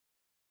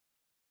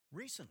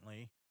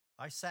Recently,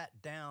 I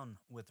sat down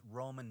with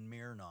Roman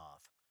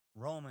Mironov.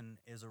 Roman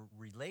is a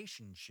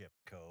relationship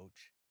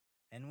coach,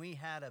 and we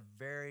had a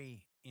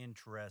very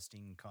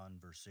interesting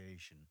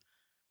conversation.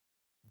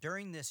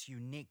 During this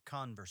unique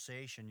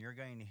conversation, you're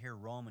going to hear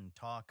Roman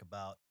talk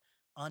about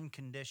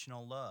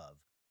unconditional love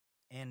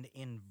and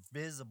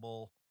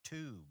invisible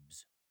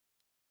tubes,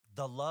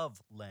 the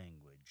love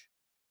language.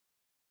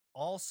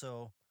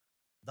 Also,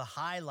 the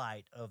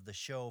highlight of the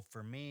show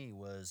for me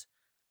was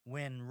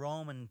when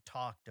Roman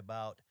talked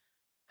about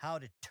how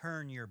to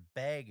turn your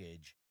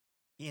baggage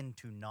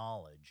into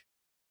knowledge.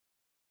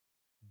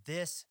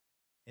 This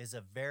is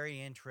a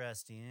very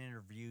interesting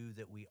interview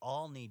that we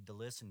all need to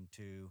listen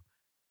to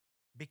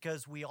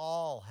because we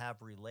all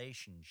have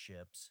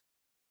relationships,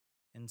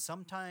 and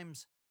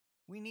sometimes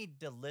we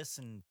need to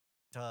listen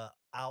to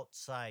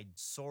outside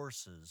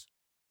sources.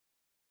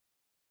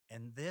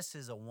 And this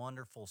is a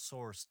wonderful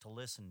source to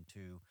listen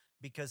to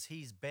because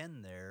he's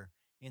been there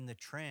in the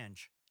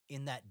trench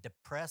in that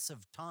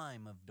depressive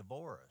time of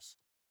divorce.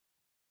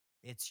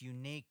 It's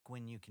unique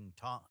when you can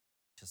talk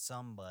to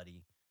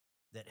somebody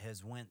that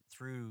has went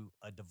through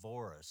a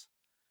divorce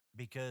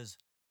because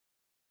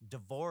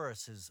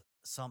divorce is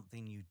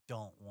something you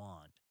don't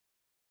want.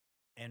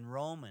 And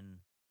Roman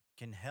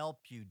can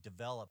help you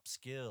develop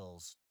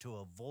skills to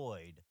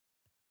avoid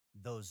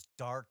those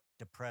dark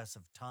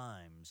depressive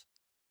times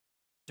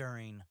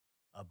during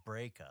a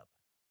breakup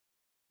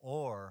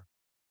or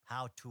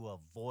how to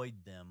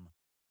avoid them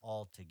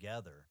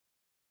altogether.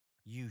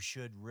 You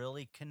should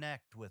really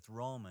connect with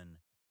Roman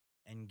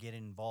and get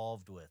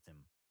involved with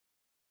him.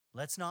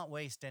 Let's not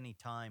waste any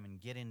time and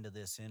get into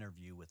this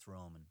interview with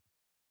Roman.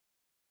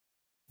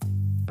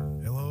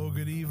 Hello,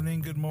 good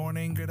evening, good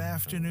morning, good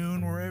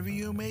afternoon, wherever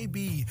you may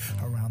be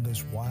around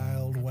this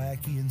wild,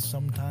 wacky, and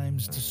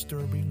sometimes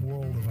disturbing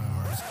world of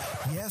ours.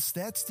 Yes,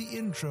 that's the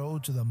intro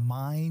to the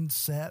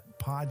Mindset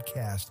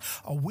Podcast,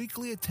 a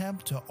weekly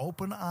attempt to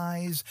open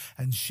eyes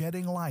and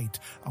shedding light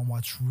on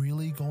what's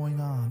really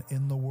going on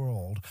in the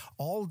world,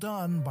 all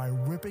done by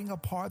ripping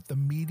apart the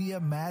media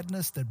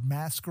madness that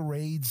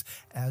masquerades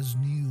as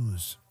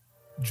news.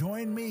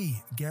 Join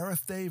me,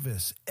 Gareth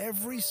Davis,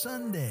 every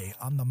Sunday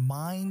on the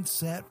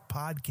Mindset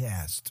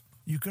Podcast.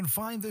 You can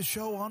find the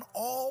show on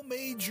all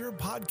major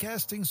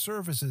podcasting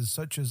services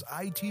such as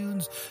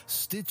iTunes,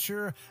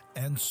 Stitcher,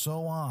 and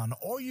so on.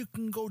 Or you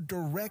can go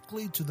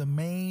directly to the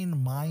main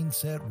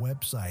Mindset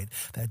website.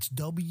 That's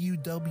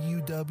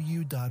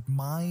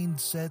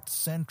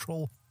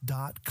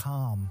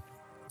www.mindsetcentral.com.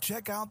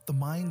 Check out the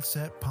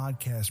Mindset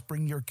Podcast.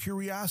 Bring your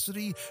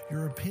curiosity,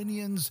 your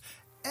opinions,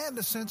 and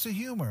a sense of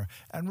humor.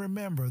 And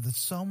remember that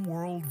some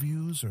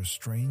worldviews are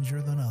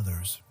stranger than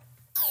others.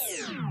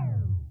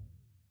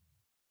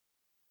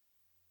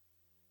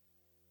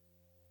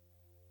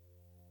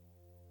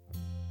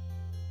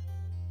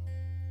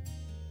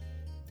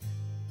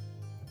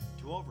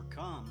 To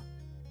overcome,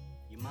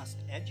 you must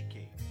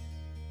educate.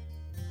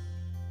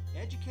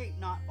 Educate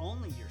not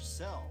only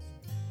yourself,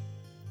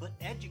 but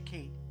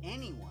educate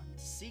anyone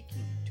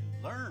seeking to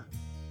learn.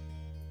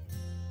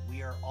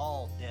 We are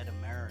all dead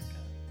America.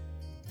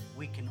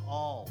 We can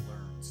all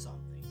learn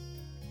something.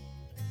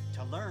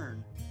 To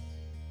learn,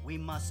 we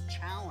must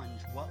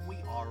challenge what we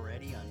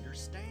already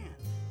understand.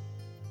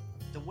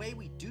 The way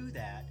we do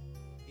that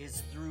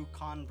is through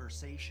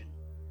conversation.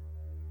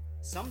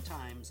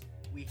 Sometimes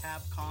we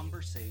have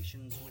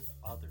conversations with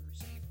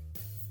others.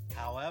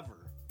 However,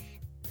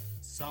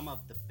 some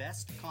of the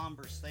best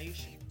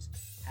conversations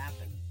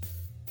happen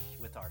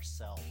with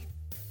ourselves.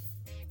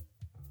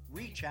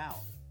 Reach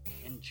out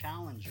and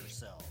challenge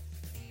yourself.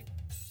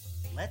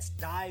 Let's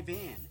dive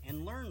in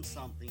and learn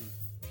something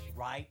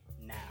right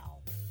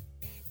now.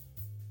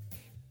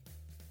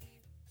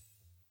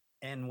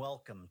 And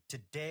welcome.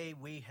 Today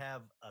we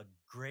have a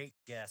great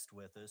guest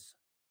with us,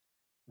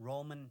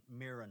 Roman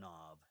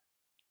Mironov.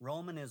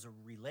 Roman is a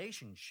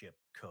relationship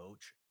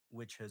coach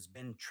which has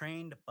been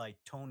trained by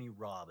Tony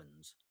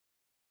Robbins.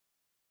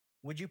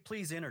 Would you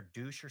please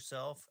introduce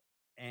yourself,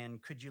 and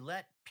could you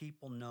let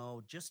people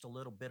know just a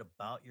little bit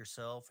about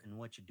yourself and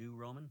what you do,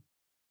 Roman?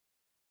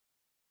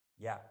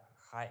 Yeah.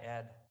 Hi,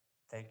 Ed.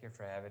 Thank you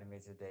for having me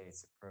today.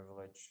 It's a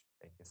privilege.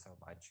 Thank you so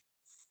much.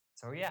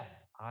 So yeah,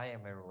 I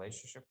am a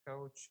relationship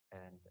coach,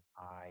 and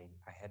I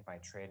had my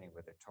training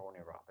with the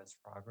Tony Robbins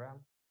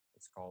program.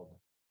 It's called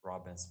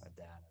Robbins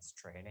Madness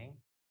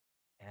Training.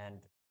 And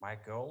my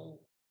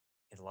goal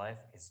in life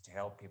is to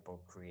help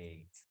people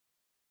create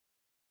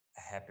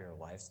a happier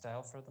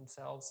lifestyle for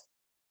themselves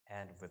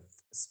and with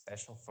a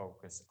special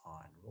focus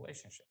on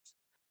relationships.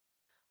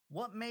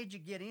 What made you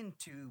get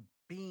into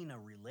being a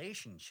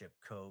relationship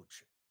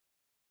coach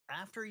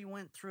after you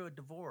went through a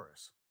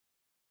divorce?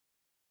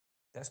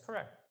 That's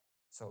correct.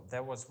 So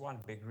that was one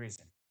big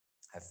reason.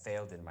 I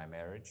failed in my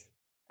marriage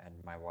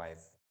and my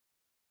wife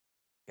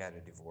got a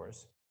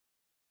divorce.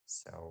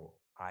 So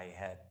I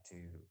had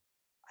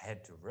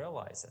to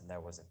realize, and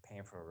that was a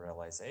painful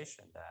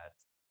realization, that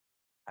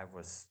I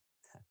was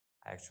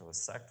actually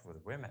sucked with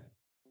women.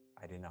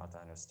 I did not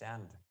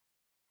understand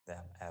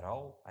them at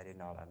all. I did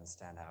not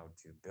understand how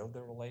to build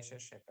a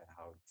relationship and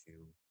how to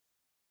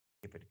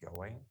keep it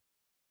going.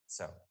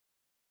 So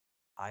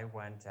I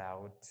went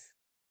out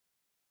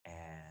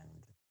and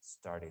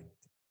started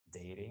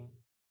dating,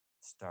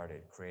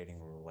 started creating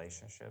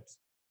relationships,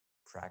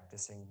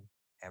 practicing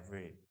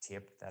every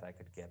tip that I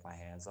could get my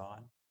hands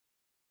on.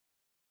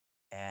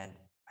 And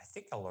I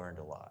think I learned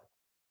a lot.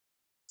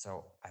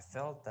 So I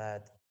felt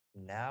that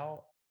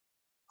now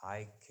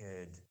I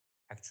could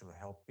actually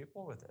help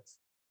people with this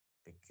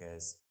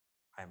because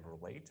I'm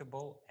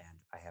relatable and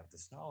I have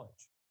this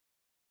knowledge.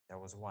 That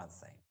was one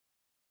thing.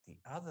 The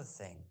other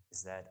thing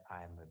is that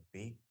I'm a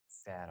big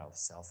fan of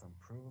self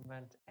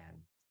improvement and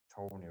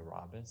Tony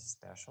Robbins,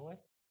 especially.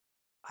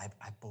 I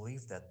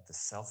believe that the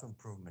self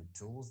improvement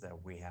tools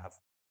that we have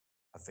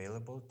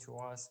available to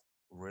us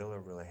really,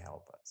 really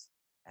help us.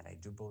 And I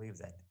do believe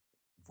that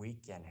we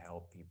can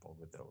help people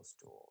with those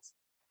tools.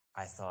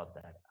 I thought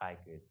that I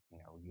could,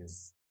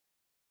 use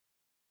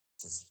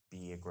just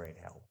be a great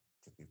help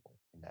to people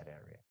in that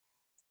area.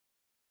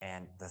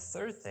 And the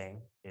third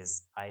thing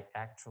is I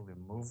actually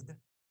moved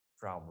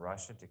from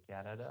Russia to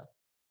Canada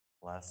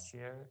last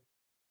year.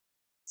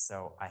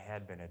 So I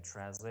had been a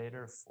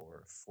translator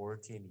for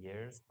 14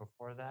 years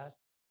before that.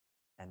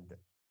 And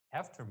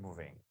after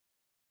moving,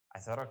 I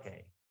thought,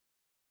 okay,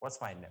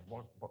 what's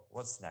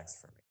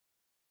next for me?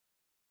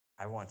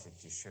 I wanted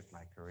to shift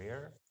my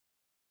career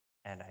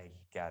and I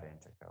got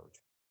into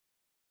coaching.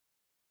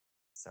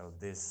 So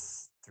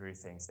these three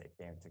things they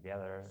came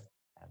together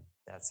and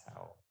that's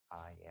how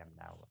I am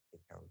now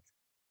a coach.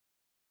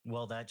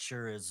 Well, that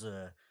sure is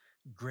a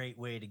great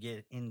way to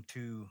get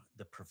into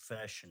the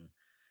profession.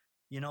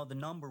 You know, the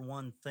number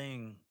one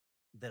thing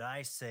that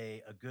I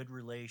say a good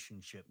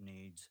relationship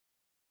needs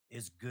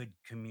is good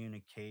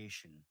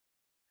communication.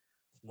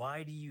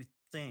 Why do you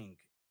think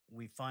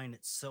we find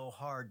it so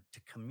hard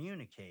to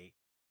communicate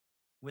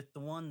with the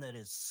one that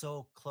is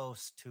so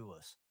close to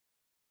us?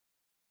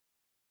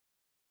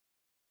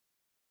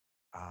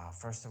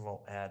 First of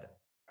all, Ed,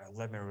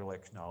 let me really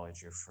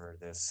acknowledge you for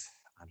this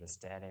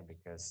understanding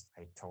because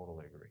I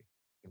totally agree.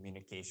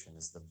 Communication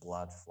is the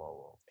blood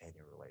flow of any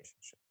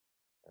relationship.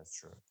 That's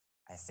true.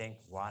 I think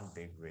one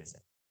big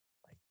reason,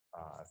 like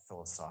a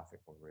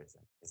philosophical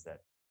reason, is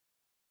that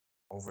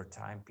over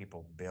time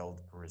people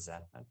build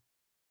resentment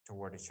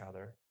toward each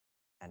other.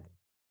 And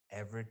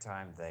every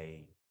time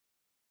they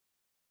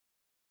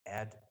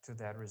add to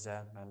that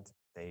resentment,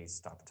 they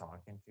stop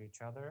talking to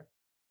each other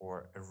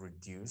or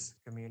reduce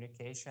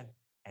communication.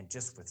 And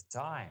just with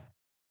time,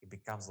 it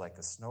becomes like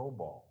a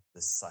snowball,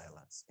 the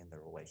silence in the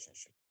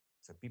relationship.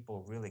 So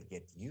people really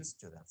get used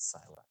to that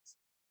silence.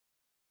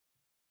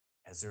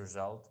 As a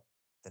result,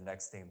 the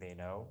next thing they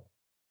know,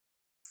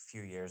 a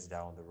few years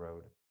down the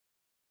road,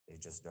 they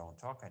just don't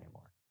talk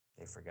anymore.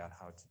 They forgot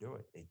how to do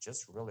it. They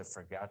just really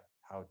forgot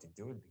how to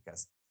do it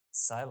because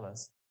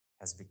silence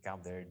has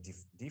become their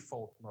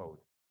default mode.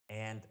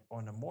 And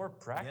on a more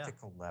Yeah.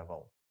 practical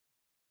level,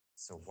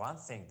 so one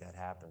thing that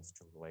happens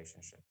to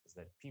relationships is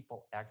that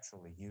people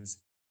actually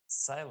use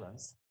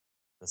silence,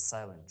 the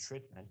silent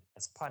treatment,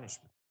 as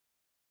punishment.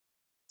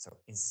 So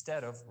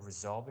instead of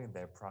resolving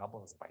their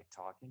problems by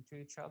talking to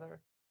each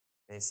other,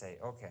 they say,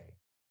 okay,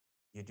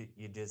 you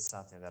did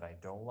something that I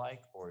don't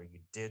like, or you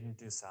didn't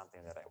do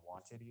something that I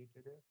wanted you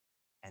to do.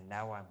 And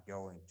now I'm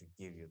going to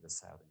give you the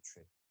silent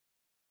treatment.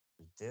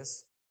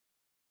 This,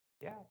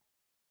 yeah,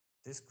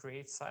 this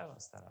creates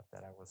silence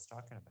that I was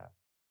talking about.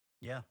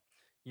 Yeah.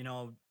 You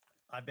know,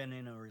 I've been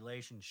in a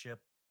relationship,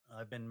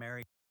 I've been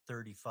married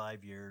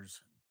 35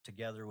 years,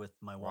 together with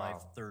my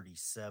wife Wow.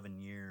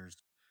 37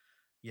 years.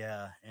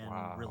 Yeah. And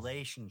Wow.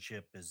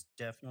 relationship is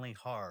definitely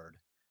hard.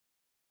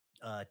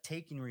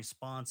 Taking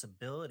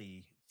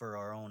responsibility for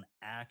our own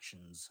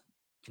actions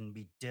can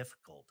be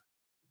difficult.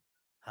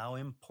 How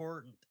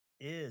important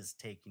is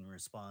taking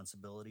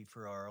responsibility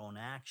for our own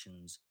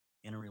actions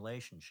in a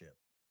relationship?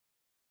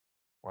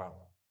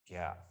 Well,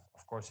 yeah,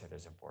 of course it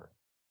is important.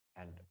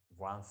 And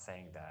one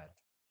thing that,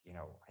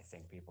 I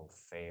think people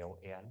fail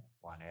in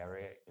one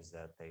area is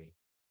that they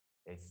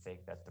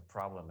think that the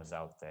problem is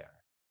out there.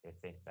 They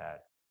think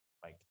that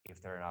like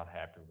if they're not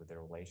happy with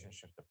their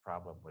relationship, the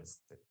problem was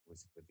with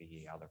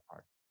the other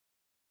part.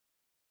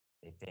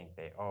 They think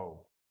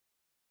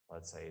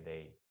let's say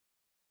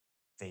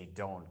they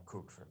don't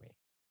cook for me,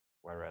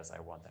 whereas I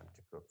want them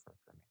to cook for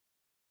me,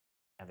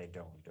 and they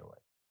don't do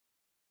it.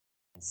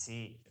 And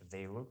see,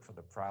 they look for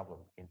the problem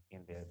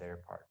in their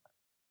partner.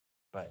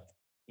 But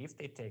if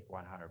they take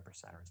 100%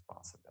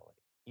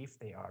 responsibility, if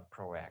they are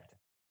proactive,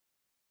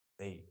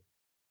 they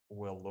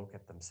will look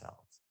at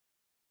themselves.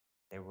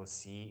 They will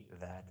see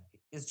that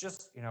it's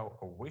just,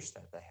 a wish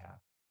that they have.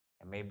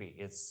 And maybe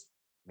it's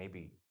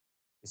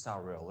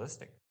not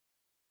realistic.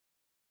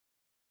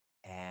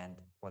 And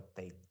what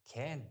they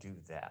can do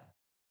then,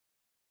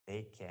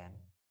 they can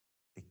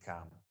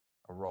become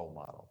a role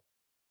model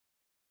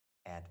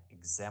and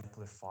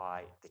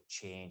exemplify the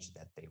change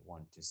that they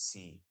want to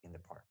see in the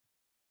partner.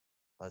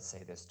 Let's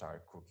say they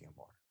start cooking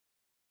more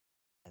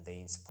and they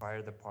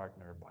inspire the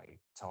partner by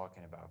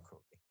talking about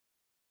cooking,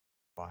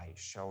 by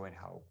showing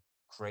how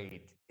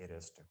great it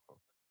is to cook.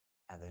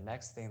 And the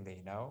next thing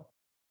they know,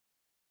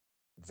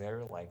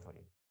 very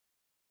likely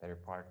their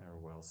partner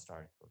will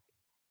start cooking.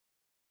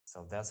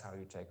 So that's how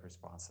you take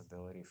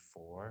responsibility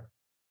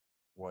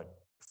what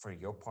for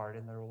your part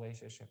in the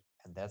relationship,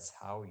 and that's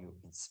how you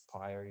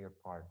inspire your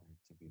partner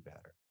to be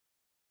better.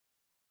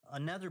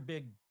 Another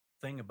big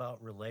thing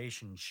about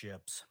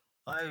relationships,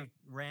 I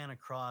ran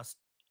across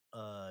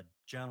a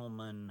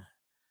gentleman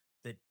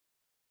that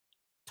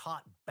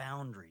taught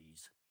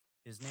boundaries.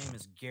 His name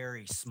is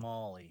Gary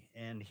Smalley,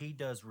 and he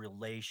does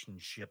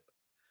relationship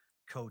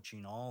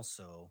coaching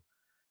also.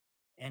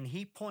 And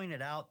he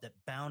pointed out that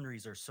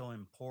boundaries are so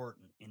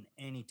important in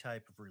any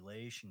type of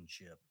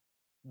relationship.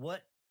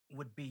 What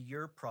would be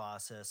your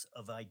process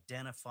of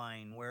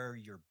identifying where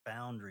your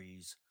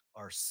boundaries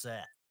are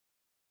set?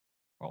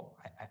 Well,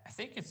 I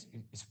think it's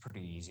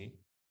pretty easy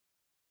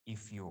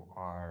if you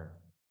are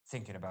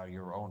thinking about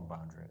your own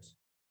boundaries.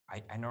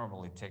 I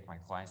normally take my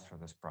clients through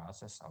this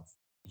process of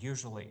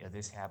usually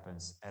this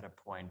happens at a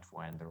point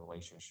when the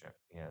relationship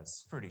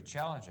is pretty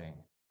challenging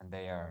and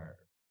they are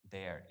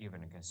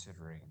even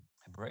considering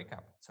a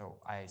breakup. So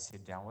I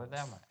sit down with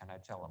them and I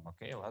tell them,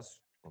 okay,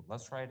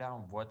 let's write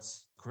down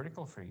what's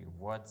critical for you,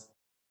 what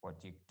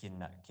you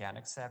can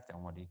accept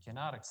and what you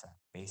cannot accept.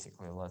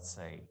 Basically, let's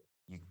say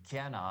you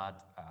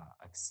cannot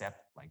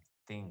accept like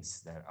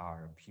things that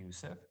are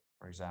abusive.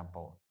 For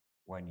example,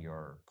 when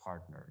your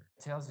partner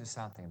tells you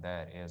something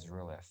that is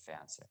really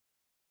offensive.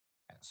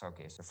 So,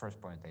 okay, so the first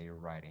point that you're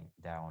writing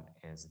down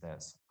is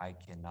this: I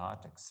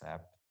cannot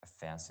accept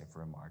offensive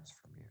remarks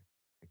from you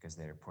because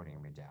they're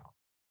putting me down.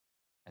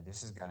 And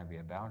this is going to be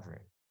a boundary.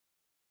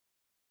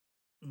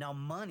 Now,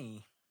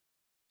 money,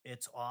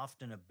 it's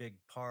often a big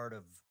part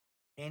of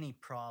any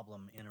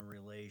problem in a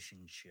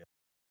relationship.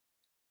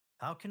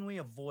 How can we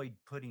avoid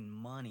putting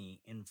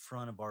money in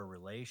front of our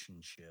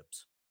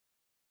relationships?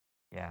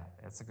 Yeah,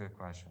 that's a good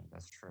question.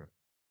 That's true.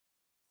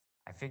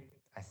 I think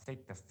I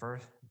think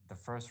the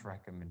first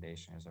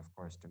recommendation is of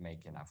course to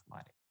make enough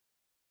money.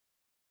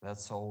 That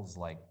solves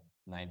like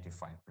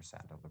 95%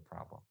 of the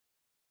problem.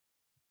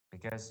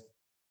 Because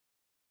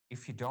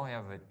if you don't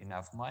have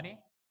enough money,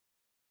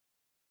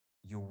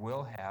 you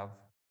will have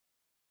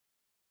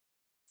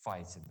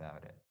fights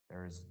about it.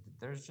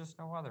 There's just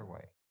no other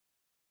way.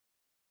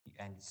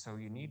 And so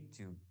you need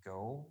to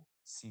go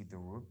see the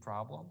root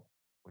problem,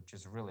 which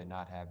is really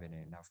not having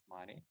enough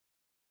money,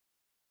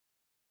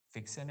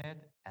 fixing it,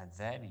 and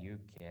then you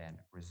can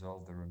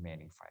resolve the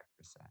remaining 5%.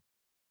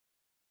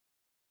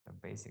 So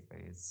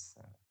basically,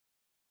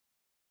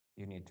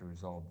 you need to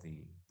resolve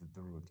the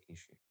root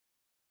issue.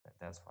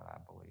 That's what I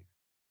believe.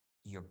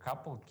 Your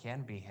couple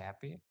can be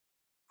happy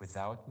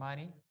without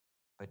money,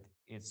 but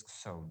it's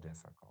so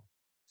difficult,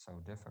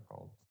 so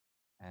difficult.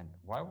 And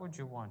why would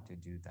you want to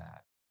do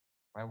that?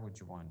 Why would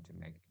you want to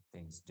make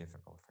things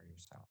difficult for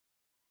yourself?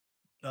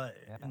 Uh,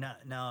 Yeah.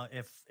 now,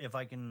 if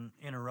I can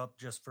interrupt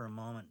just for a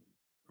moment,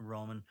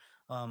 Roman,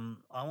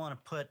 I want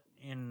to put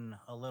in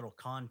a little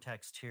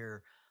context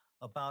here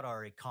about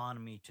our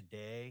economy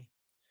today,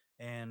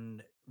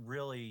 and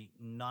really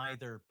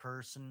neither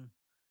person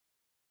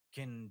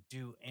can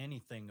do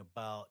anything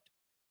about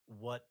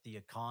what the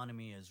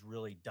economy is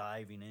really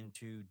diving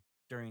into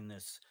during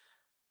this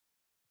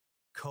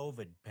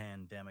COVID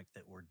pandemic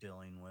that we're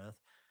dealing with.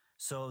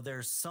 So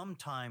there's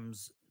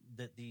sometimes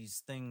that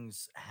these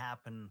things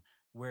happen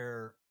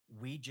where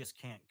we just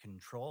can't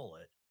control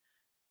it.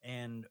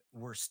 And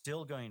we're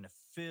still going to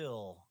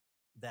feel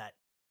that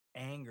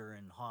anger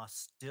and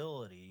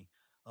hostility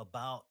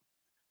about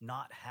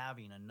not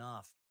having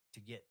enough to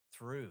get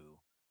through.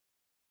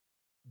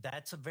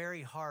 That's a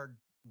very hard,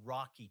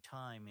 rocky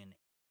time in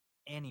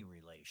any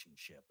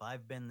relationship.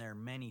 I've been there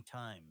many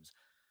times,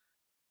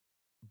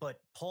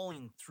 but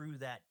pulling through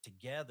that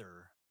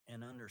together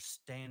and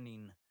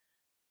understanding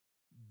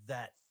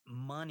that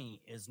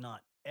money is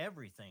not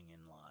everything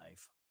in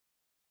life,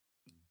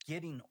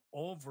 getting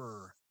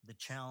over the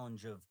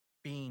challenge of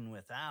being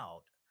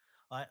without.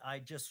 I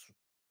just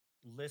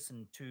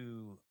listened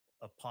to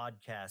a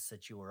podcast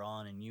that you were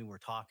on, and you were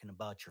talking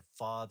about your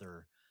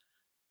father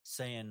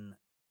saying,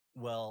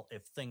 well,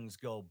 if things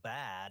go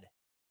bad,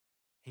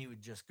 he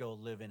would just go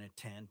live in a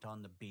tent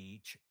on the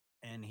beach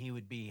and he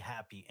would be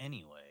happy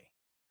anyway.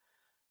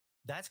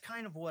 That's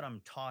kind of what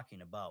I'm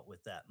talking about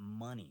with that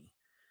money.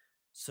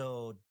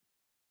 So,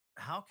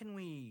 how can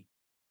we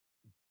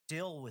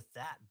deal with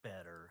that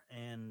better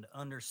and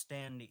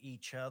understand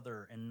each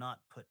other and not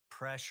put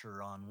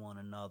pressure on one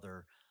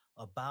another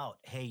about,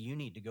 hey, you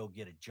need to go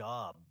get a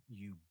job,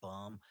 you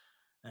bum,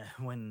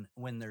 when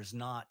there's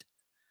not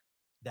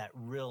that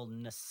real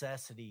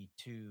necessity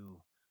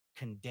to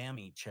condemn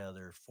each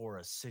other for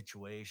a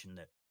situation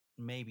that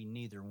maybe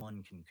neither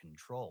one can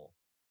control.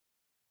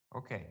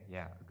 Okay.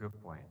 Yeah. Good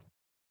point.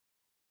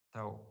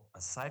 So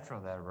aside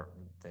from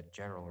the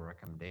general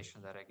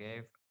recommendation that I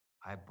gave,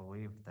 I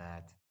believe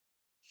that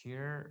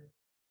here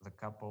the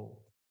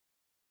couple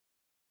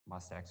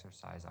must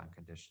exercise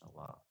unconditional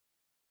love,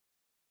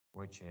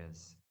 which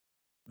is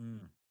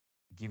Mm,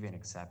 giving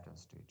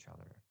acceptance to each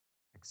other.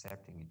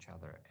 accepting each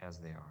other as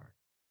they are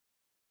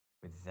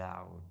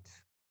without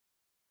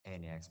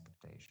any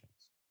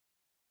expectations.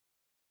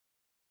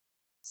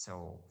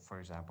 So, for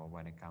example,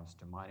 when it comes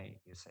to money,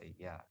 you say,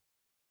 yeah,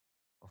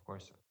 of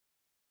course,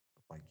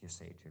 like you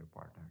say to your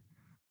partner,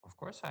 of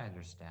course, I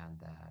understand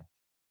that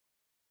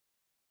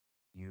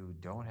you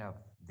don't have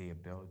the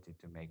ability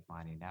to make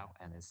money now,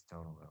 and it's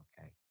totally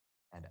okay.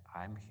 And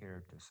I'm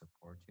here to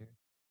support you.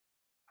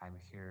 I'm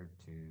here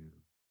to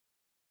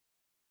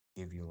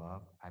give you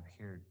love. I'm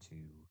here to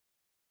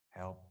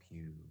help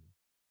you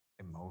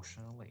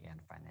emotionally and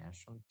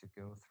financially to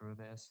go through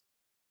this.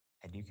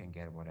 And you can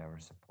get whatever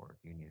support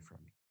you need from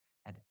me.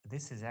 And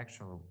this is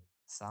actually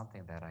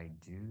something that I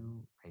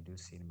do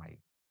see in my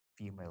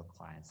female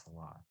clients a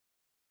lot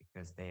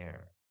because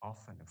they're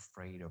often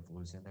afraid of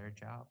losing their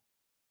job,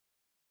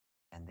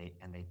 and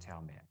they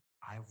tell me,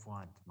 I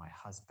want my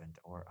husband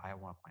or I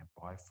want my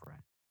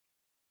boyfriend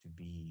to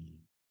be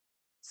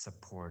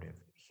supportive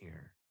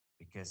here.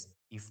 Because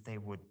if they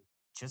would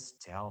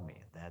just tell me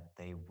that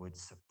they would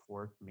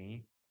support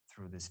me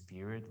through this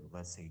period,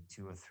 let's say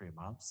 2 or 3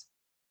 months,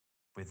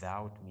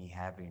 without me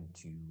having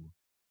to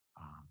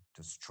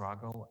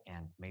struggle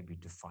and maybe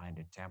to find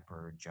a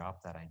temporary job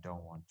that I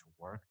don't want to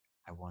work.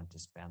 I want to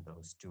spend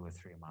those 2 or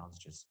 3 months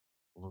just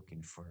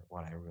looking for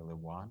what I really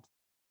want.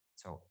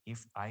 So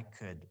if I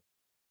could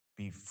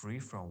be free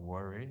from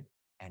worry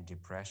and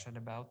depression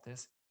about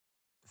this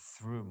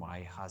through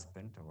my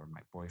husband or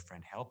my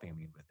boyfriend helping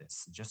me with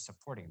this, just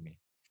supporting me,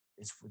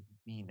 this would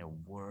mean a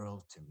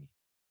world to me.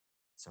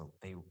 So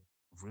they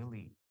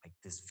really like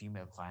these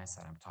female clients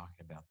that I'm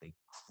talking about, they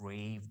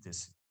crave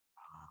this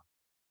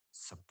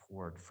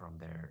support from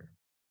their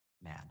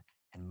man.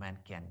 And men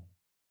can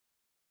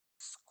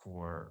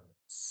score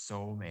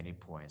so many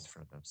points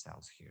for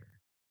themselves here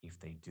if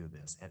they do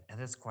this.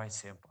 And it's quite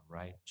simple,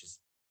 right?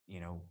 You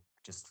know,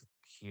 just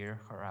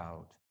hear her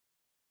out,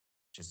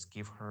 just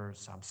give her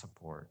some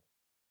support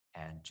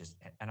and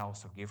and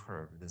also give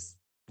her this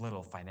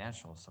little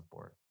financial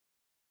support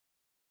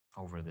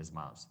over these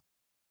months.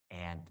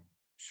 And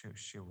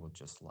she will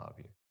just love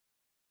you.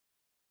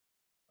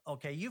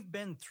 Okay, you've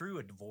been through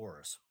a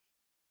divorce.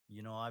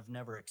 You know, I've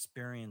never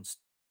experienced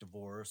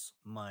divorce.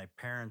 My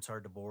parents are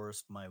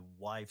divorced. My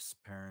wife's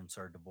parents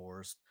are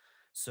divorced.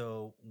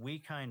 So we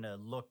kind of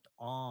looked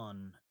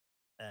on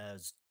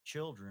as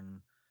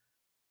children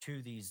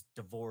to these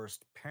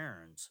divorced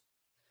parents.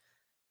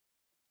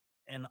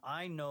 And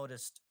I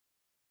noticed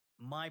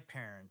my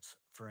parents,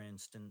 for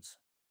instance,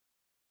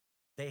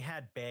 they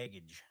had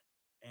baggage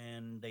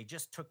and they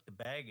just took the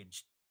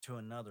baggage to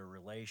another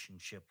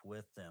relationship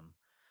with them.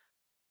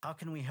 How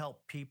can we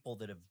help people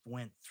that have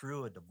went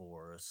through a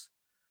divorce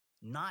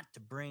not to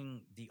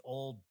bring the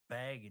old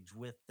baggage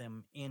with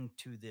them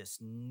into this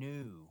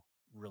new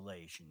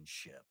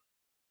relationship?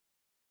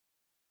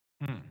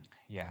 Hmm.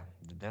 Yeah,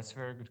 that's a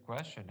very good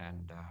question.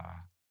 And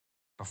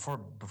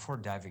before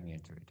diving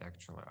into it,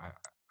 actually,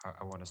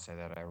 I want to say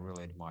that I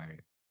really admire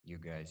you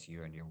guys,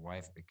 you and your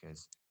wife,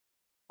 because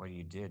what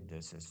you did,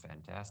 this is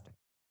fantastic.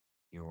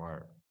 You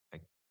are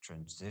like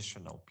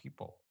transitional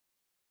people.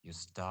 You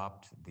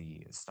stopped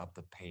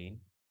the pain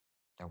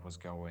that was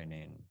going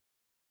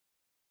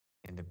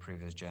in the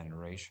previous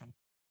generation.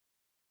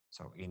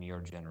 So in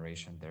your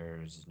generation,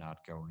 there's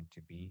not going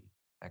to be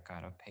that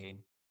kind of pain,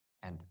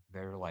 and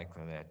very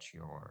likely that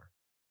your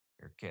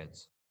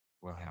kids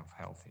will have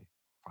healthy,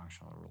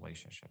 functional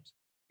relationships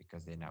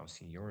because they now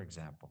see your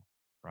example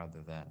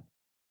rather than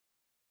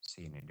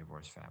seeing a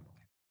divorced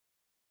family.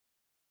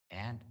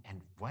 And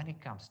when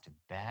it comes to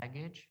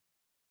baggage,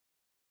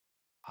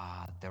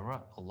 there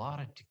are a lot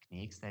of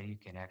techniques that you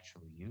can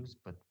actually use,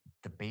 but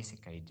the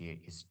basic idea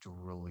is to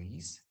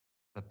release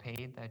the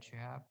pain that you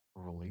have,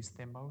 release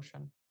the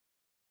emotion.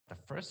 The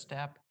first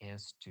step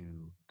is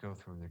to go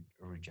through the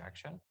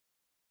rejection,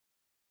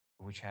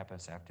 which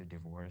happens after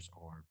divorce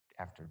or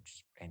after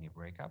just any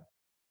breakup.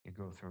 You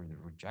go through the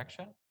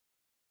rejection,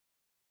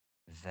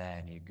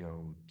 then you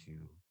go to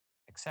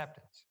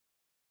acceptance.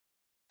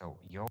 So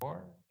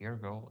your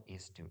goal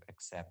is to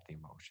accept the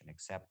emotion,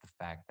 accept the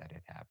fact that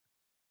it happened,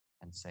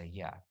 and say,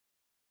 yeah,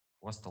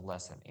 what's the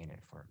lesson in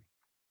it for me?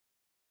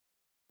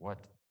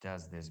 What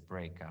does this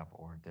breakup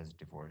or this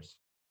divorce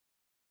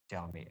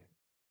tell me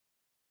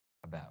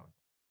about?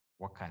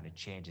 What kind of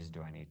changes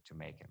do I need to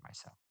make in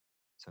myself?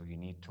 So you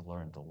need to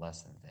learn the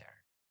lesson there.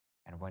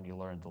 And when you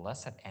learn the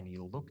lesson and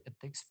you look at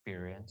the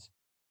experience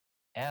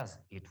as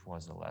it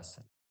was a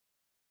lesson,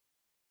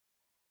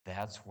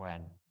 that's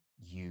when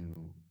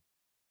you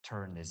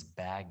turn this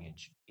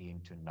baggage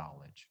into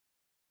knowledge,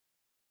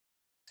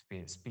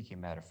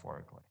 speaking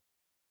metaphorically.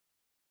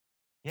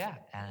 Yeah,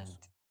 and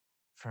Yes.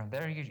 from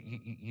there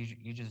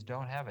you just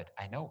don't have it.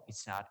 I know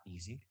it's not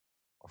easy.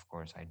 Of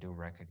course, I do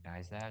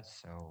recognize that.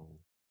 So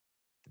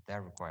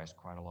that requires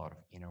quite a lot of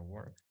inner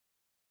work.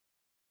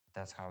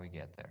 That's how we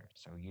get there.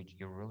 So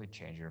you really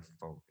change your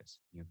focus.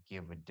 You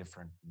give a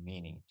different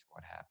meaning to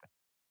what happened.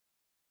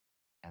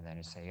 And then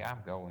you say,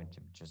 I'm going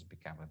to just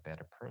become a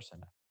better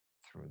person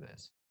through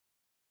this.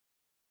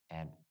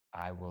 And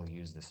I will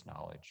use this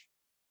knowledge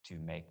to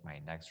make my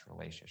next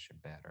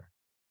relationship better.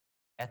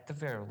 At the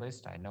very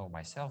least, I know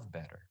myself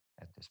better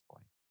at this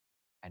point.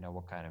 I know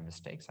what kind of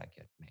mistakes I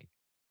could make.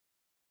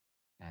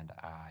 And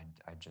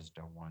I just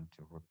don't want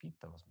to repeat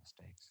those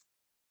mistakes.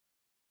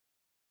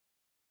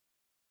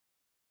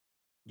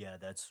 Yeah,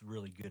 that's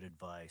really good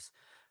advice.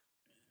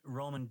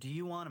 Roman, do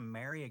you want to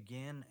marry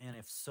again? And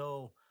if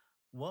so,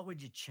 what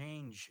would you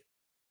change?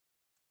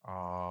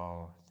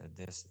 Oh,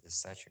 this is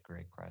such a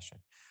great question.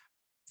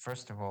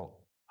 First of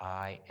all,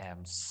 I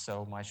am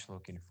so much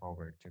looking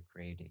forward to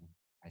creating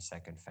my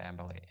second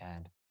family.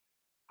 And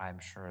I'm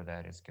sure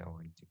that is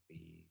going to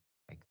be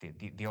like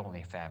the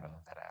only family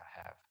that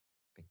I have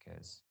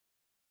because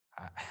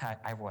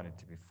I want it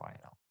to be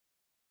final.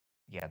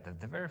 Yeah,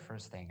 the very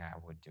first thing I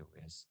would do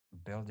is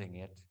building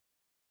it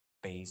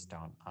based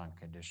on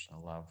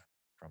unconditional love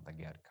from the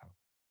get go.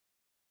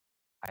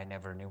 I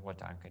never knew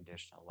what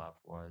unconditional love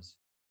was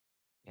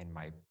in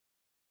my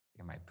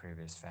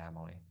previous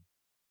family.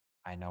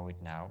 I know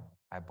it now,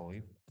 I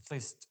believe. At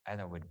least I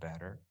know it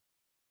better.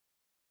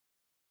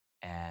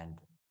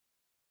 And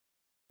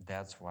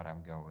that's what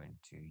I'm going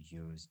to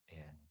use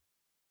in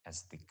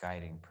as the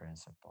guiding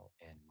principle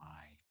in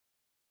my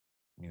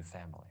new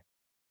family.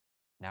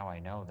 Now I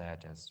know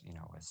that as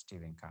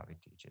Stephen Covey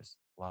teaches,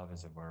 love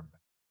is a verb.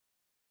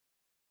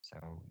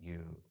 So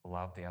you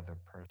love the other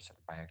person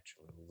by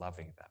actually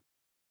loving them.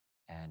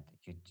 And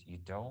you, you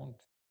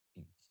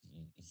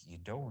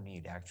don't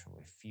need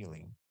actually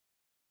feeling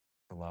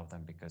to love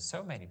them because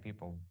so many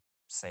people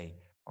say,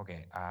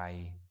 okay,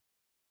 I'm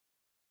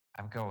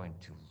going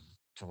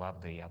to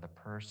love the other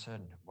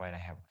person when I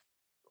have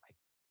like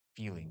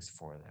feelings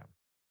for them.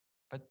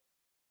 But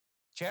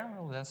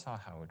generally that's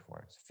not how it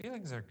works.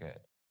 Feelings are good,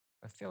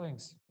 but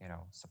feelings,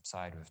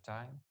 subside with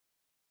time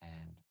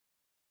and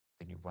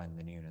when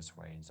the newness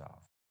wanes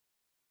off.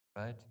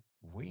 But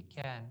we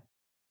can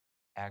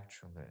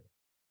actually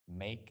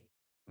make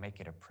make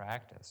it a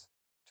practice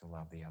to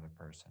love the other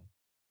person.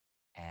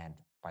 And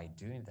by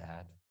doing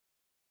that,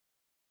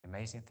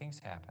 amazing things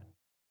happen.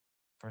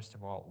 First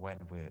of all, when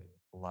we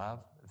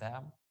love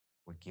them,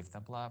 we give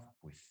them love,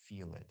 we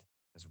feel it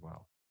as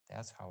well.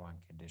 That's how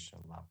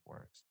unconditional love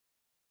works.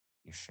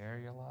 You share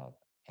your love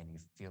and you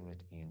feel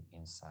it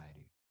inside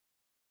you.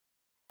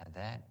 And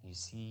then you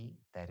see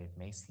that it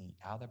makes the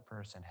other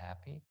person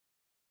happy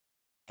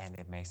and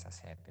it makes us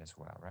happy as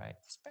well, right?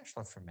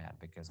 Especially for men,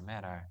 because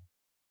men are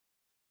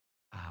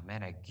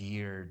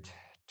geared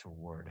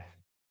toward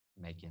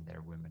making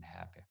their women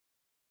happy.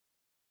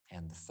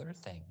 And the third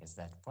thing is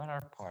that when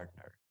our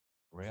partner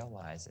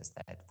realizes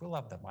that we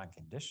love them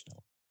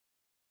unconditionally,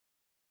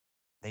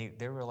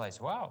 they realize,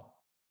 wow,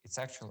 it's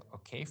actually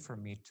okay for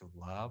me to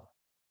love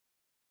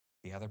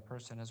the other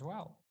person as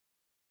well.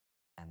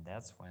 And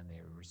that's when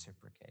they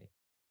reciprocate.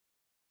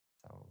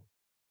 So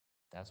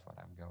that's what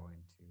I'm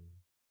going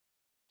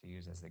to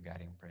use as the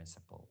guiding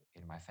principle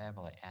in my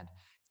family. And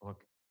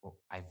look,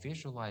 I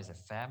visualize a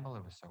family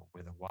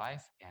with a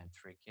wife and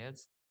three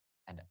kids,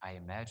 and I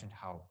imagine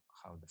how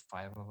the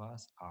five of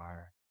us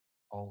are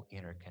all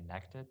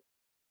interconnected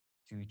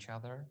to each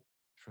other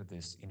through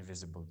these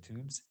invisible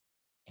tubes,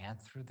 and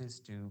through these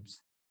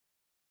tubes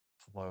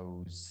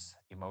flows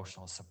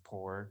emotional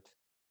support,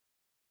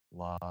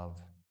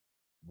 love,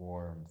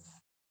 warmth,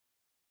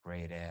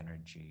 great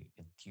energy,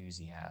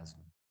 enthusiasm,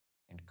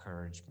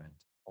 encouragement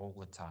all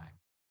the time.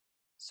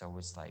 So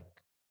it's like,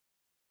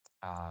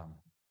 um,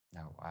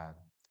 no,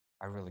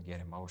 I really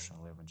get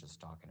emotional even just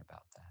talking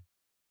about that.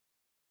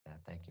 Yeah,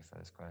 thank you for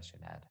this question,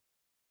 Ed.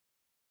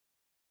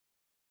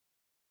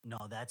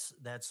 No,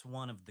 that's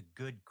one of the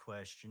good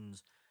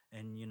questions,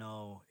 and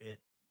it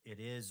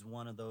is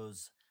one of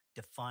those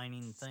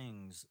defining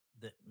things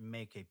that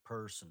make a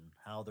person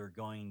how they're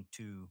going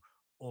to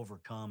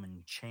overcome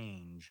and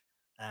change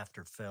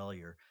after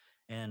failure.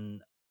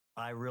 And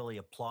I really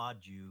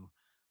applaud you.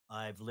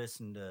 I've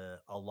listened to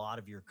a lot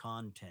of your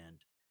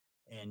content,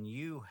 and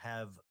you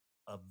have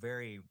a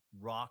very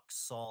rock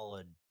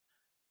solid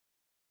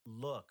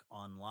look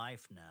on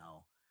life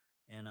now.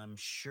 And I'm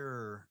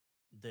sure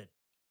that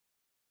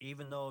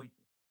even though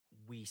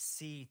we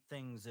see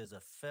things as a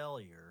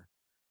failure,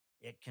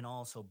 it can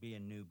also be a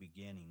new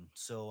beginning.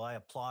 So I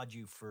applaud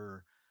you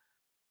for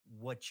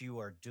what you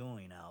are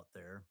doing out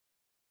there.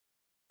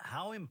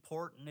 How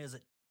important is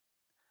it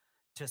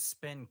to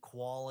spend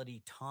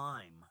quality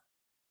time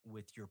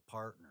with your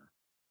partner?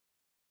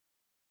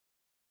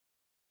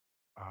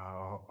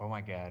 Oh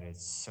my God,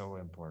 it's so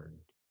important.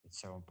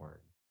 It's so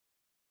important.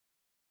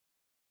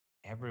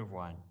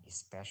 Everyone,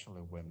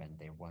 especially women,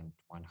 they want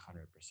 100%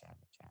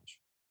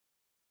 attention.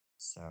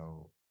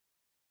 So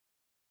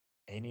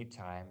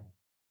anytime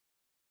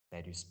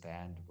that you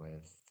spend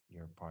with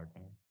your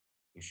partner,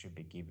 you should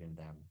be giving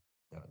them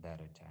that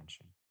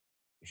attention.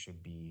 You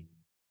should be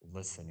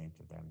listening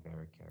to them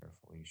very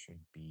carefully. You should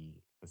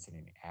be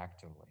listening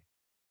actively,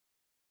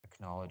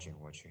 acknowledging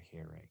what you're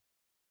hearing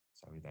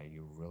so that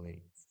you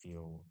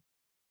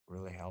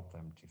really help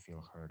them to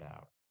feel heard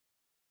out.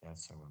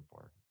 That's so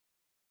important.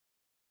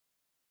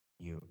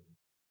 You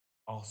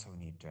also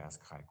need to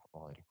ask high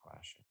quality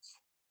questions.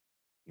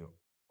 You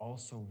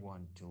also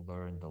want to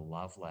learn the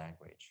love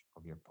language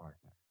of your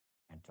partner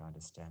and to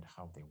understand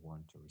how they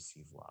want to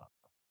receive love.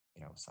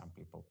 Some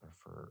people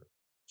prefer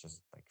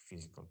just like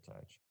physical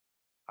touch,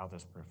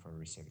 others prefer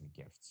receiving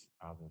gifts,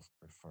 others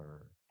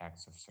prefer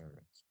acts of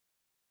service,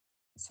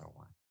 and so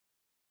on.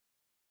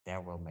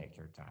 That will make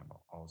your time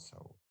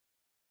also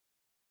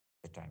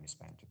the time you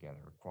spend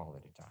together,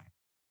 quality time.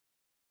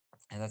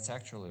 And that's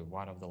actually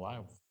one of the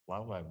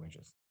love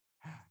languages.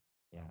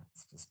 Yeah,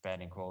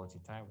 spending quality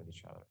time with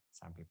each other.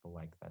 Some people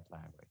like that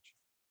language.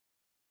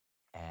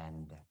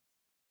 And,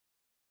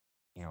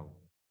 you know,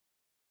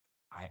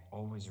 I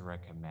always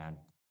recommend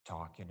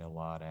talking a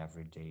lot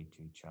every day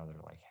to each other,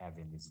 like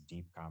having these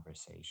deep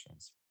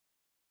conversations,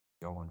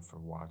 going for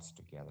walks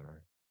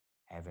together,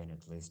 having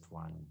at least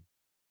one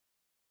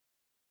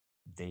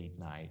date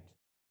night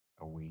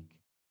a week.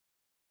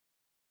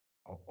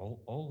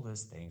 All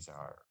these things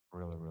are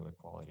really, really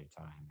quality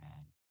time,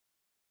 and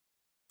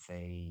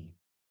they,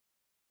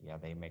 yeah,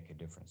 they make a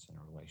difference in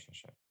a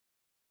relationship.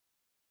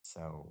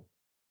 So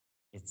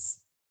it's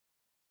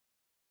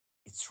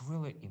it's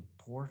really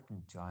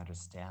important to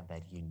understand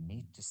that you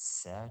need to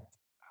set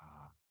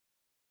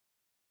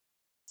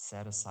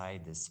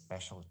aside these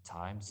special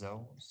time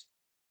zones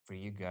for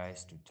you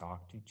guys to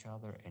talk to each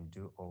other and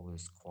do all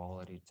these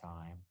quality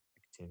time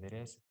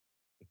activities,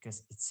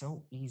 because it's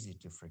so easy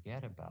to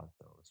forget about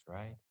those,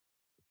 right?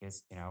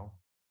 Because,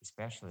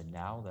 especially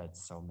now that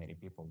so many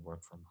people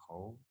work from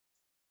home,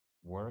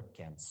 work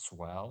can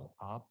swell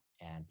up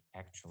and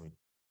actually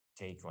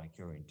take like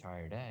your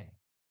entire day.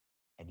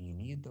 And you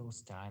need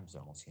those time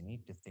zones. You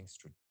need to think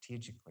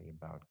strategically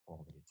about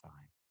quality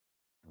time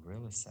and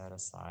really set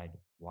aside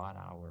 1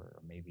 hour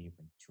or maybe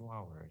even 2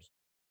 hours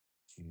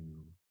to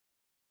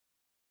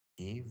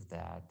give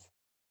that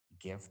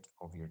gift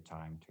of your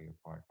time to your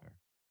partner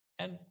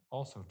and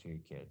also to your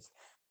kids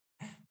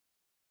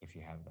if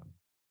you have them.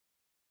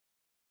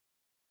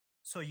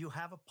 So you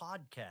have a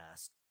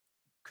podcast.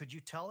 Could you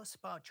tell us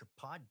about your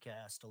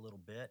podcast a little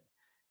bit?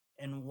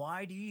 And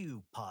why do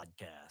you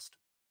podcast?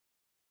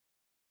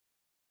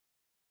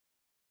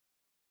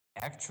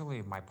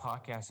 Actually, my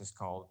podcast is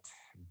called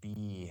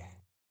Be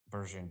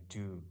version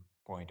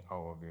 2.0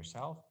 of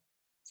yourself.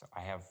 So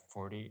I have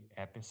 40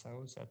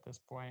 episodes at this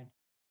point,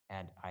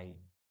 and I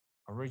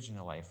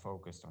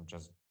focused on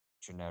just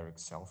generic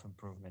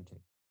self-improvement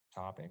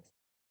topics,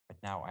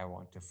 but now I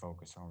want to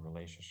focus on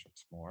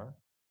relationships more.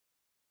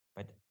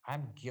 But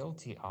I'm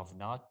guilty of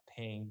not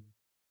paying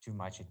too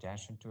much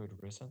attention to it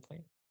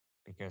recently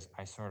because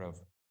I sort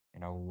of,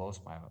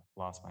 lost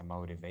my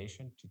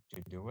motivation to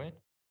do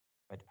it.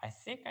 But I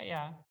think,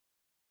 yeah,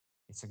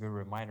 it's a good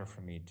reminder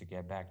for me to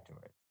get back to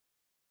it.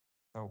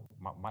 So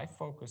my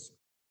focus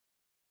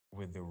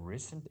with the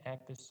recent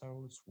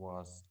episodes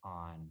was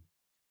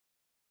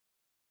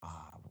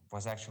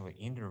actually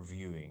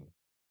interviewing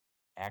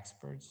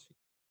experts,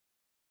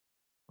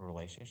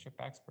 relationship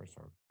experts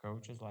or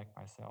coaches like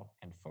myself,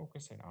 and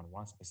focusing on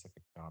one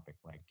specific topic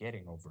like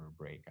getting over a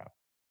breakup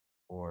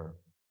or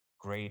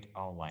great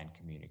online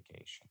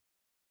communication.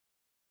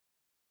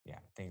 Yeah,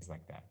 things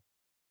like that.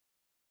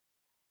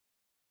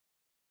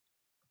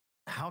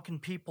 How can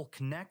people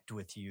connect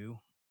with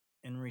you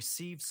and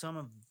receive some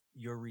of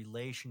your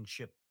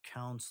relationship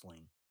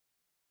counseling?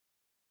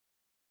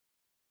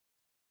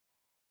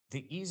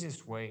 The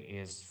easiest way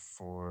is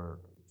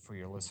for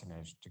your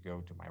listeners to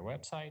go to my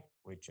website,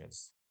 which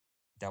is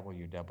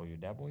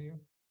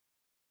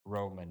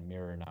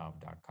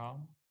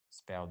www.romanmironov.com,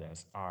 spelled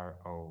as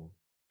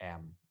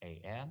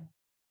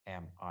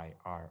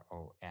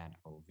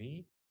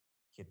ROMANMIRONOV.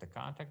 Hit the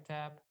contact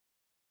tab,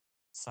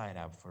 sign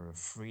up for a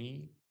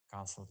free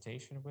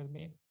consultation with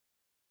me,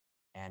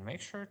 and make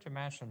sure to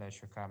mention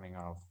that you're coming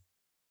off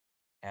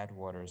Ed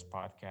Waters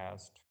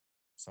podcast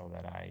so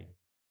that I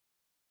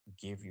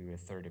give you a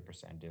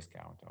 30%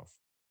 discount of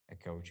a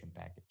coaching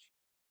package.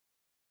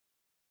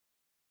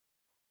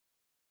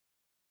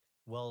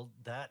 Well,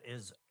 that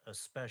is a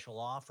special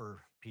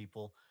offer,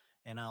 people.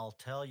 And I'll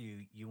tell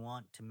you, you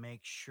want to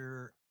make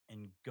sure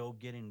and go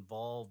get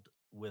involved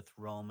with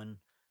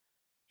Roman.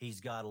 He's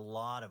got a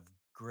lot of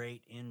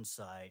great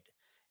insight.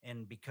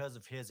 And because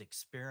of his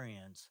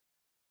experience,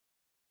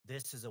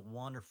 this is a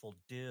wonderful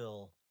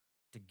deal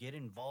to get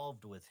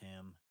involved with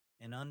him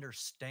and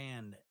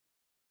understand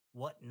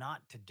what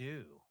not to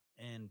do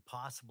and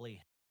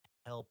possibly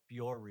help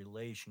your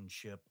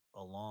relationship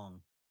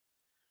along.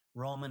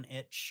 Roman,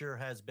 it sure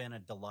has been a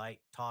delight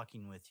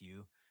talking with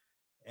you.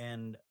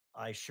 And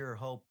I sure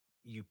hope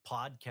you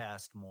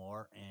podcast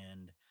more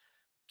and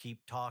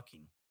keep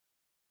talking.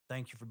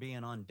 Thank you for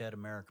being on Dead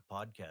America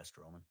Podcast,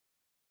 Roman.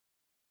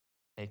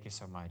 Thank you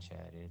so much,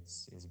 Ed.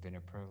 It's been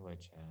a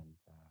privilege and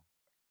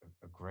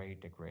a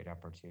great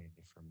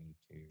opportunity for me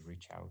to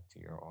reach out to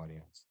your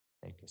audience.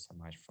 Thank you so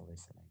much for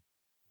listening.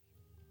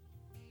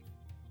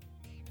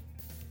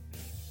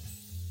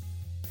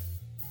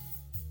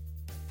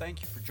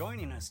 Thank you for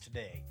joining us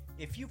today.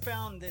 If you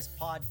found this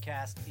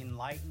podcast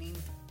enlightening,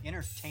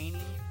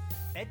 entertaining,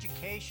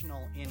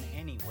 educational in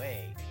any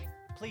way,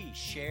 please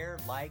share,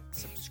 like,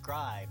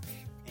 subscribe,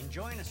 And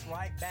join us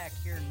right back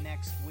here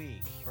next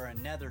week for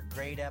another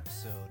great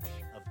episode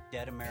of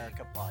Dead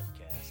America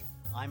Podcast.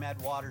 I'm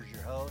Ed Waters,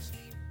 your host.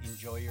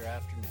 Enjoy your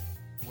afternoon,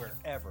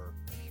 wherever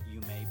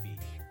you may be.